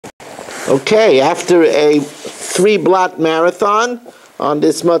Okay, after a 3-block marathon on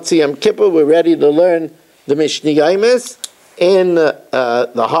this Metzia Kippur, we're ready to learn the Mishna Yomis in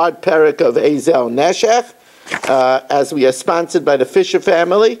the hard parak of Ezel Neshech, as we are sponsored by the Fisher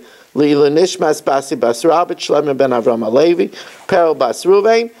family, Lila Nishmas Basi Bas Rabit, Shlomo ben Avram Alevi, Perel Bas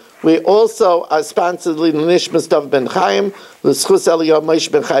Ruvain. We also are sponsored Lila Nishmas Dov ben Chaim, L'schus Eliyah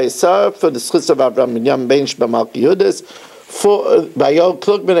Moshe ben Chayesar, for the schus of Avram ben Yam ben Shbamalki Yudas, for Bayo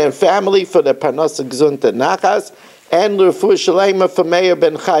Klugman and family for the Parnasa Gesund and Nachas, and L'Refu Shalema for Meir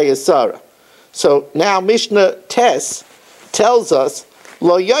ben Chayesara. So now Mishnah Tes tells us,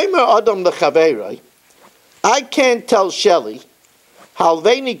 Lo Yomer Adam L'Chaverei, I can't tell Shelley,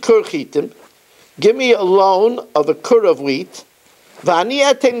 Halveni Kurchitim, give me a loan of a kur of wheat, Vani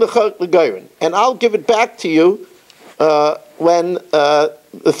Etem L'Chot L'Goyrin, and I'll give it back to you when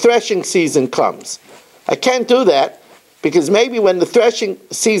the threshing season comes. I can't do that, because maybe when the threshing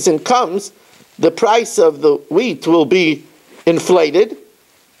season comes, the price of the wheat will be inflated,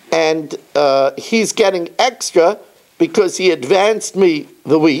 and he's getting extra because he advanced me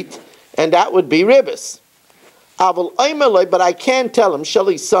the wheat, and that would be ribbis. But I can't tell him,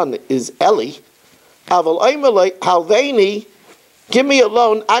 Shelley's son is Eli. Halveni, give me a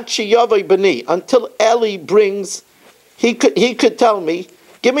loan, until Eli brings, he could tell me,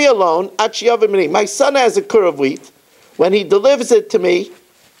 give me a loan, my son has a kur of wheat. When he delivers it to me,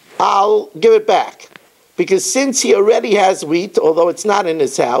 I'll give it back. Because since he already has wheat, although it's not in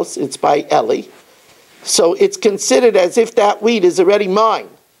his house, it's by Eli, so it's considered as if that wheat is already mine.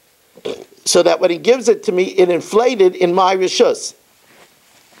 So that when he gives it to me, it inflated in my rishus.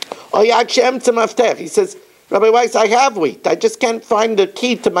 He says, Rabbi Weiss, I have wheat. I just can't find the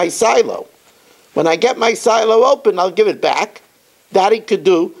key to my silo. When I get my silo open, I'll give it back. That he could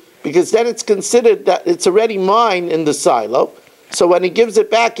do, because then it's considered that it's already mine in the silo. So when he gives it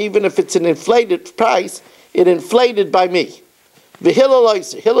back, even if it's an inflated price, it inflated by me. The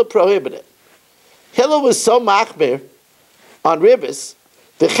Hillel prohibited. Hillel was so machmir on ribis,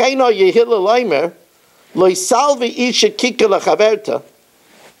 v'cheino yehillel oimer, lo salvi isha kika lachaverta,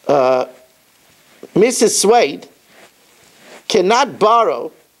 Mrs. Swade cannot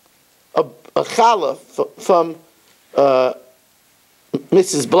borrow a challah from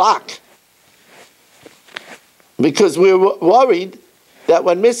Mrs. Block, because we're worried that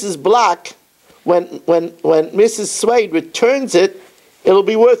when Mrs. Block, when Mrs. Swade returns it, it'll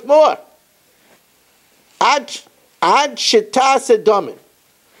be worth more. Ad shita sedomin,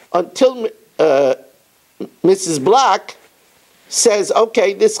 until Mrs. Block says,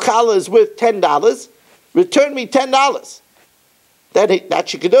 okay, this challah is worth $10, return me $10. That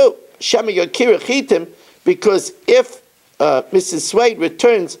she could do. Shema yokira chitim, because if Mrs. Swade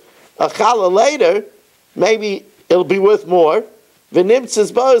returns a challah later, maybe it'll be worth more.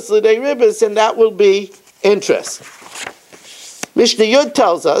 V'nimtzas ba'os l'dei ribis, and that will be interest. Mishnah Yud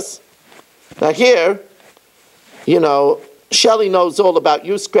tells us, now here, Shelley knows all about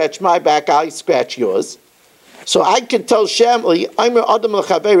you scratch my back, I scratch yours. So I can tell Shelley, Aimer Adam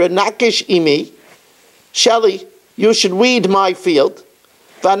l'chavera nakish imi, Shelley, you should weed my field,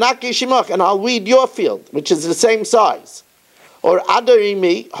 v'nakish imach, and I'll weed your field, which is the same size. Or adar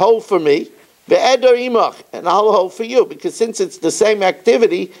imi, hoe for me, ve'edar imach, and I'll hoe for you, because since it's the same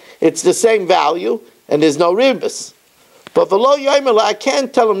activity, it's the same value, and there's no ribus. But v'lo yomer, I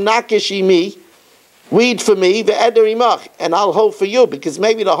can't tell him nakish imi, weed for me, ve'edar imach, and I'll hoe for you, because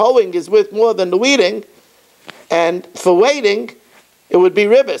maybe the hoeing is worth more than the weeding, and for waiting, it would be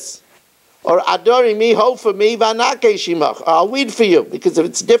ribus. Or adori mi, hoe for me, v'nakish imach, I'll weed for you, because if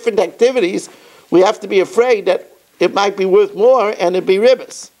it's different activities, we have to be afraid that it might be worth more, and it'd be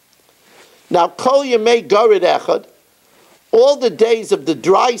ribus. Now, kol yemei garid echad, all the days of the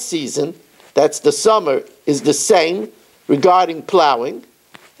dry season, that's the summer, is the same regarding plowing,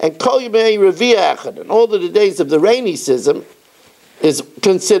 and kol yemei revia echad, and all of the days of the rainy season is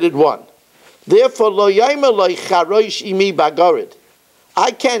considered one. Therefore, lo yaimer lo charosh imi bagarid.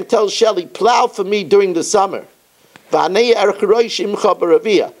 I can't tell Shelley, plow for me during the summer, v'anei ercharosh imcha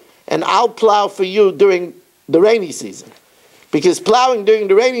b'revia, and I'll plow for you during the rainy season. Because plowing during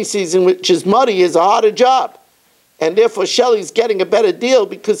the rainy season, which is muddy, is a harder job. And therefore Shelley's getting a better deal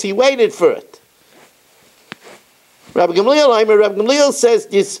because he waited for it. Rabbi Gamliel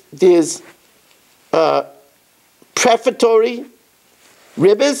says there's prefatory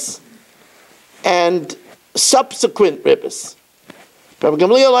ribbis and subsequent ribbis. Rabbi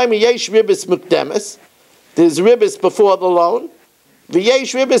Gamliel yesh ribbis mukdemes, there's ribbis before the loan,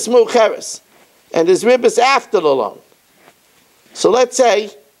 v'yesh ribbis mucheres, and there's ribbis after the loan. So let's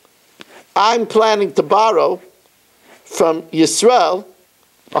say I'm planning to borrow from Yisrael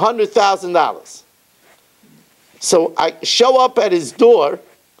 $100,000. So I show up at his door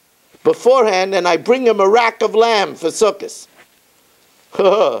beforehand and I bring him a rack of lamb for Sukkot.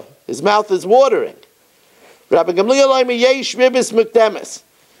 His mouth is watering. Rabbi Gamliel Omer yesh ribis mukdemes.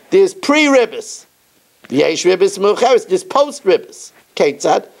 There's pre-ribis. Yesh ribis mucheres. There's post-ribis.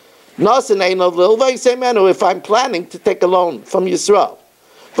 Ketzad. Nasan ein of lil vaysemenu. If I'm planning to take a loan from Yisrael,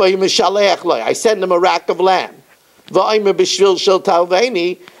 I send him a rack of lamb. V'omer b'shvil shel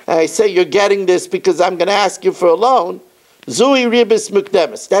talveni. And I say, you're getting this because I'm going to ask you for a loan. Zui ribis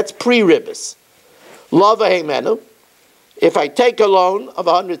mukdemes. That's pre-ribis. Lava heimenu. If I take a loan of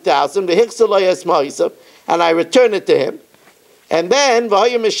 100,000, and I return it to him, and then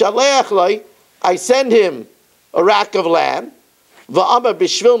I send him a rack of lamb,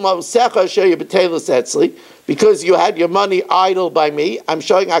 because you had your money idle by me, I'm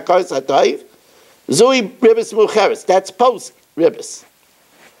showing Akar Satayv. Zui ribis mucheres. That's post ribis.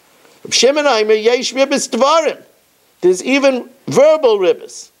 Shimon Aimer yesh ribis dvarim. There's even verbal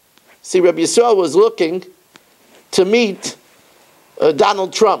ribis. See, Rabbi Yisrael was looking to meet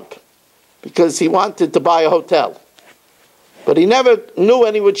Donald Trump because he wanted to buy a hotel, but he never knew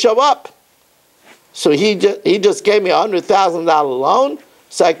when he would show up. So he just gave me a $100,000 loan.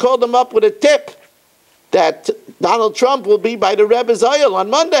 So I called him up with a tip that Donald Trump will be by the Rebbe's oil on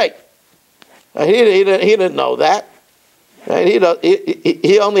Monday. He didn't know that. Right?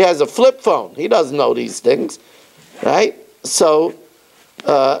 He only has a flip phone. He doesn't know these things, right? So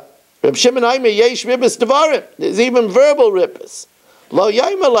Reb Shimon Aimer yesh ribis devarim. There's even verbal ribis. Lo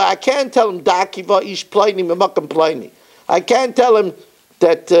yaimala. I can't tell him dakiva ish playni memakam playni. I can't tell him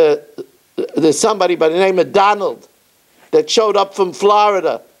that there's somebody by the name of Donald that showed up from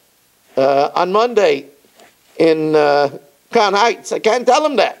Florida on Monday in Crown Heights. I can't tell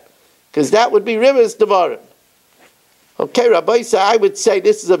him that because that would be ribis devarim. Okay, Rabbi Isa, I would say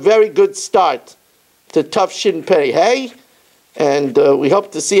this is a very good start to Tafshin Pei Hey, and we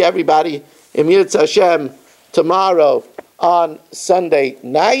hope to see everybody in Yirtz Hashem tomorrow on Sunday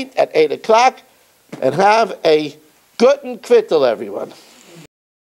night at 8 o'clock, and have a good and kvittel, everyone.